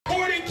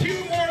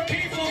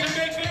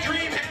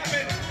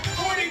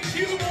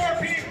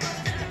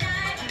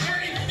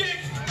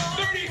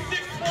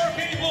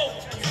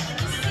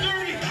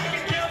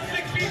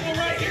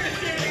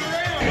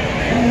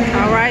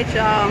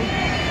y'all.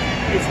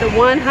 It's the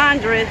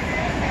 100th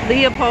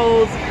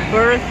Leopold's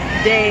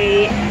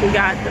birthday. We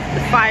got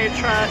the fire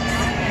trucks.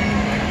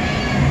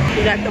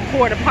 We got the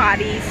porta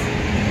potties.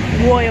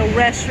 Royal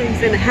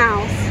restrooms in the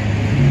house.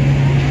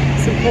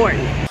 It's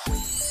important.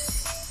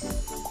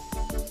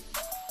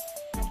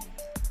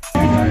 Oh,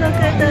 look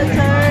at the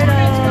turtles.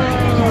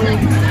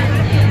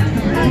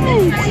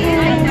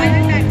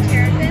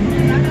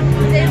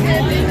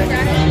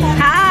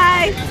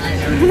 Hi.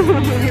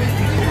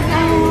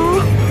 Oh,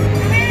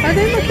 are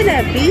they looking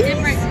at bees? You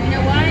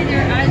know why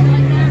their eyes are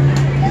like that?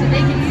 So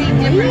they can see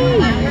different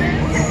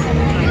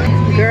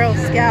flowers. Girl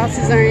Scouts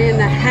are in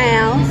the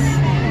house.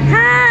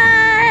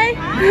 Hi.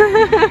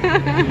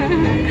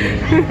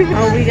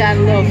 Oh, we got a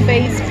little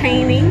face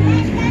painting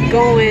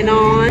going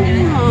on.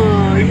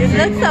 Oh, you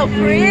look so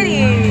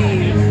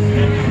pretty.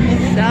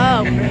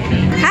 So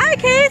pretty. Hi,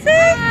 Casey.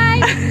 Hi.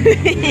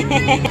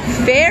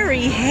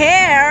 Fairy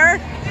hair.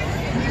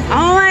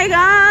 Oh my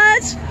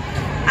gosh.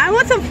 I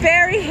want some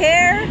fairy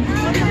hair.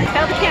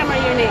 Tell the camera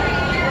your name.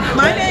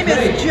 My name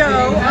is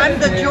Joe. I'm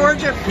the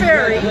Georgia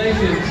Fairy.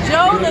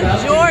 Joe the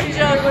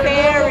Georgia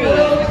Fairy.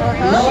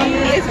 She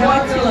is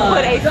going to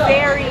put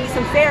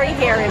some fairy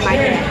hair in my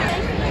head.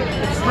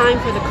 It's time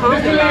for the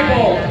conga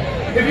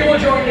line. If you want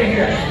to join me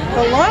here.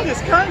 The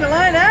longest conga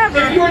line ever.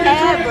 If you want to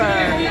join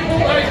me,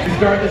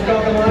 start this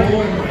conga line.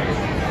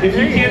 If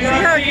you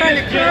cannot see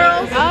this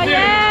curls. Oh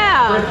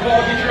yeah. First of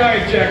all, get your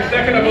eyes checked.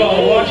 Second of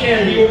all, watch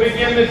him. He will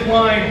begin this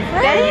line.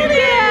 Thank you.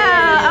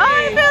 Oh,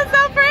 it feels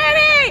so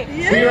pretty.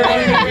 We are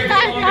going to make the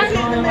longest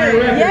conga line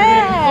record.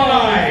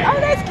 Yeah. Oh,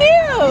 that's cute.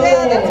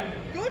 Yeah,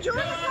 go join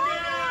the conga line.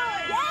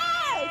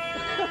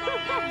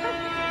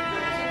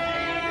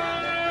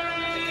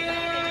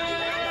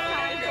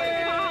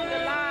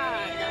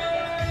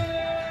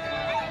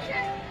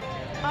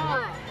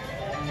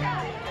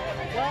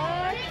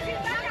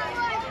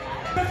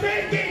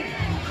 Making.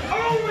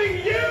 Only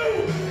you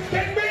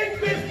can make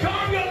this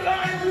conga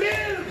line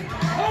live.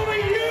 Only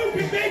you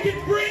can make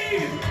it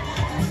breathe.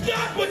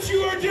 Stop what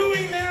you are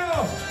doing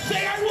now.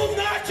 Say, I will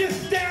not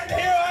just stand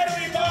here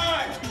idly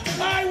by.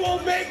 I will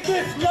make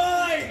this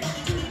line.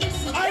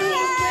 I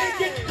will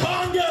make it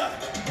conga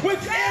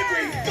with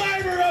every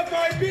fiber of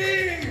my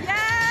being.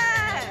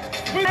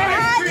 With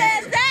my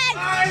strength, I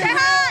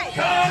will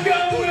conga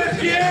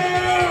with you.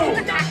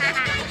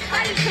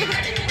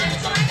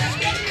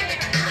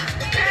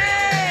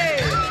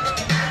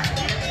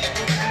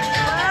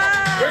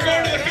 We're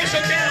going to the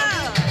official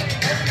count.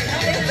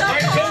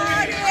 I'm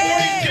going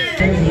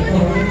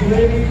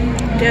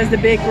 42. There's the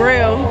big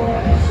grill.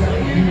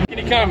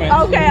 Any comments?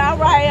 Okay, all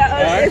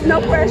right. There's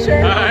no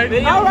pressure.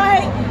 All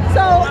right.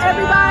 So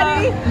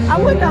everybody,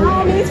 I'm with the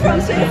homies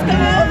from Cisco.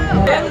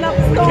 Building up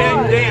the store. We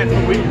can't dance,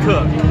 but we can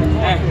cook.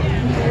 I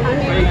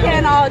mean, we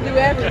can't all do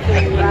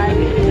everything, right?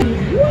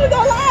 You want to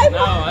go live? No,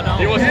 I don't.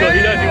 He wants to go.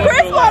 He doesn't.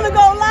 Chris want to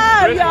go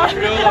live, y'all.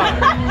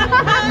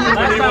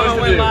 Last time I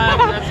went live,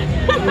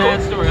 that's a bad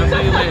story. I'll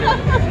tell you later.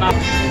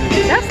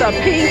 That's a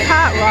pink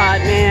hot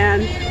rod, man.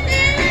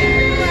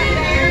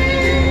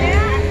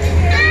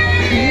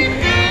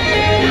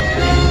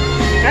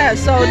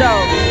 That's so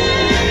dope.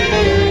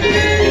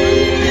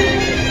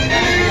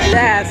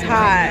 That's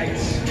hot.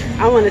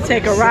 I want to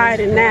take a ride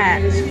in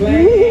that.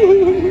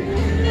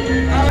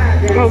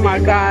 Oh my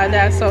God,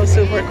 that's so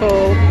super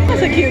cool.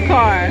 That's a cute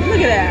car.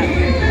 Look at that.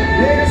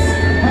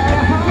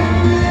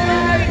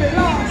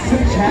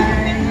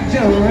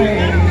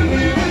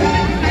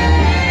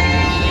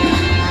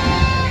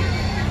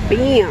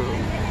 Bam.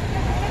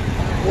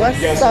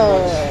 What's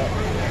up?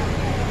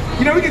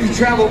 You know, we get to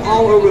travel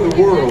all over the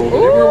world.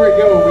 And everywhere we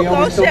go, we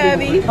always tell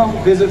people to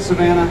come visit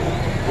Savannah.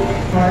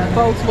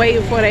 Folks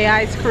waiting for their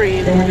ice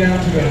cream.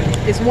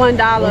 It's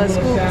 $1 a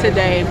scoop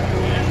today.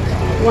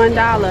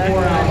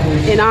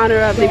 $1 in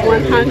honor of the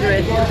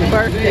 100th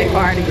birthday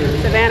party.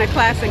 Savannah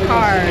Classic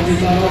Cars.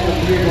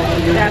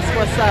 That's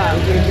what's up.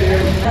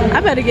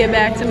 I better get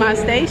back to my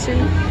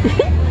station.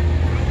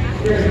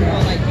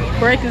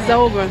 Break is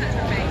over.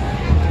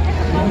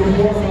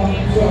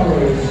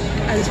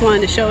 I just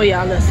wanted to show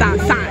y'all the sign.